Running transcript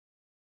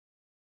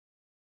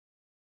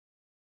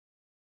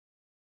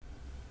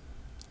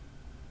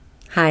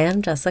Hi,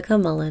 I'm Jessica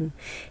Mullen,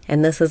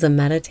 and this is a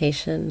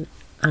meditation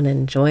on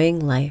enjoying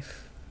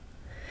life.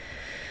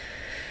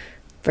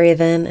 Breathe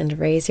in and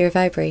raise your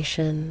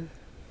vibration.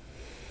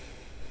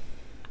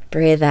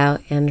 Breathe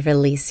out and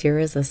release your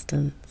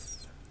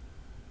resistance.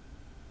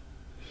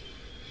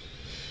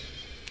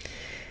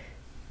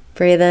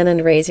 Breathe in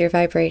and raise your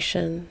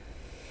vibration.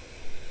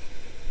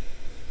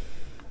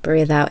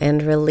 Breathe out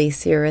and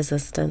release your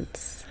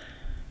resistance.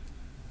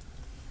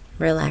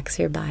 Relax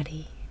your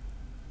body.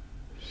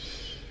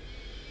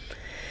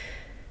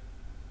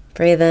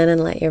 Breathe in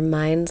and let your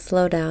mind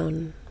slow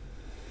down.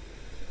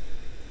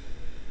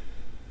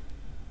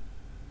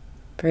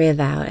 Breathe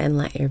out and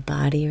let your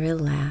body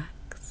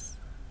relax.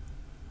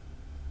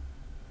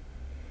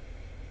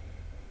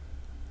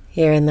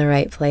 You're in the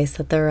right place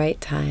at the right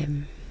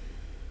time.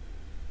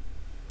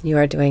 You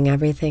are doing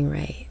everything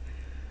right.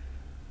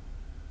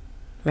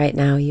 Right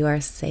now you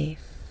are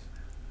safe.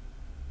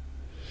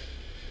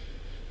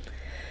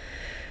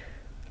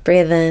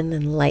 Breathe in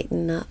and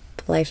lighten up.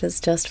 Life is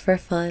just for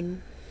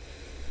fun.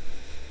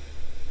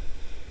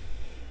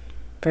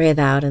 Breathe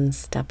out and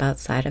step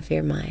outside of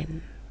your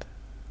mind.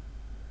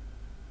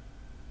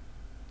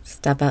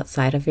 Step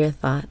outside of your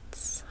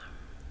thoughts.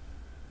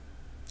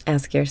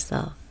 Ask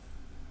yourself,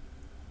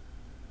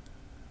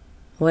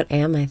 what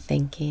am I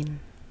thinking?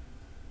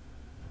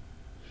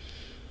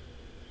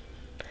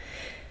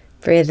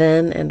 Breathe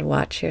in and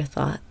watch your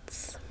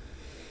thoughts.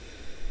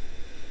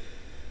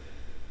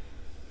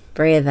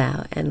 Breathe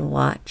out and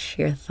watch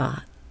your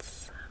thoughts.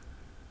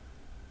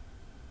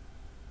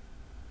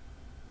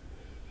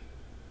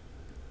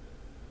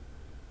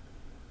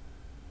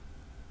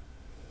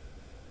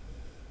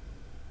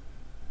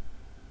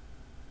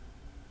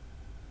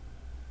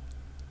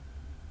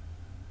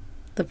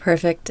 The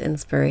perfect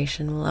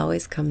inspiration will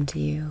always come to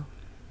you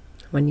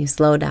when you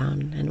slow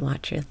down and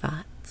watch your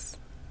thoughts.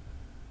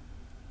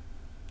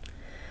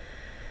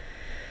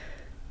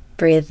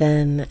 Breathe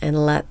in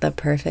and let the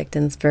perfect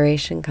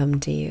inspiration come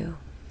to you.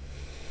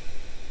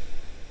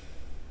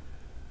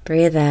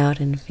 Breathe out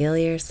and feel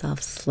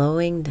yourself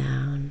slowing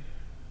down.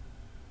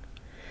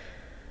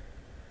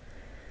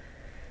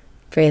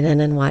 Breathe in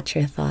and watch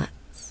your thoughts.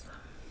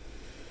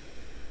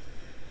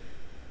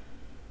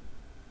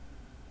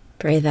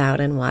 Breathe out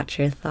and watch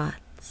your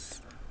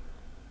thoughts.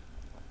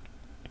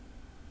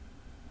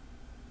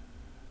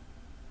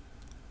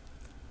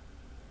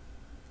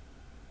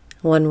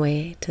 One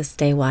way to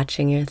stay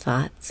watching your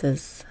thoughts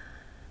is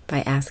by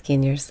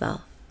asking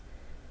yourself,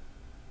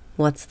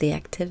 what's the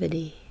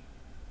activity?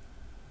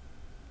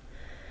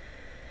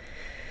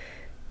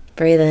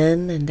 Breathe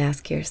in and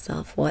ask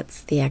yourself,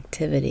 what's the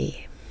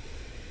activity?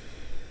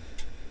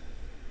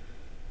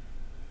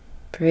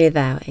 Breathe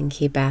out and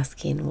keep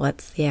asking,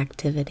 what's the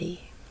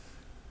activity?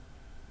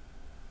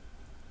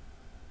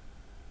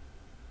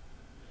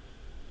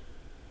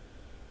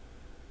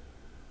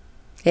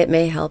 It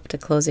may help to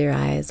close your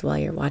eyes while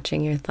you're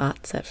watching your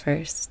thoughts at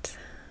first.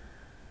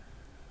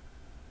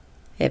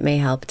 It may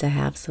help to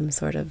have some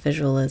sort of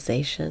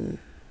visualization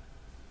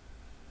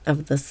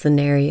of the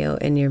scenario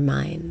in your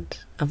mind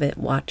of it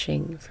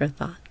watching for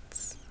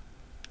thoughts.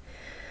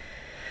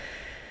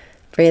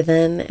 Breathe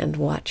in and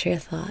watch your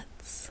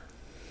thoughts.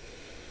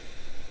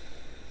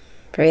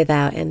 Breathe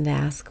out and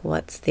ask,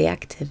 what's the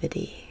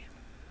activity?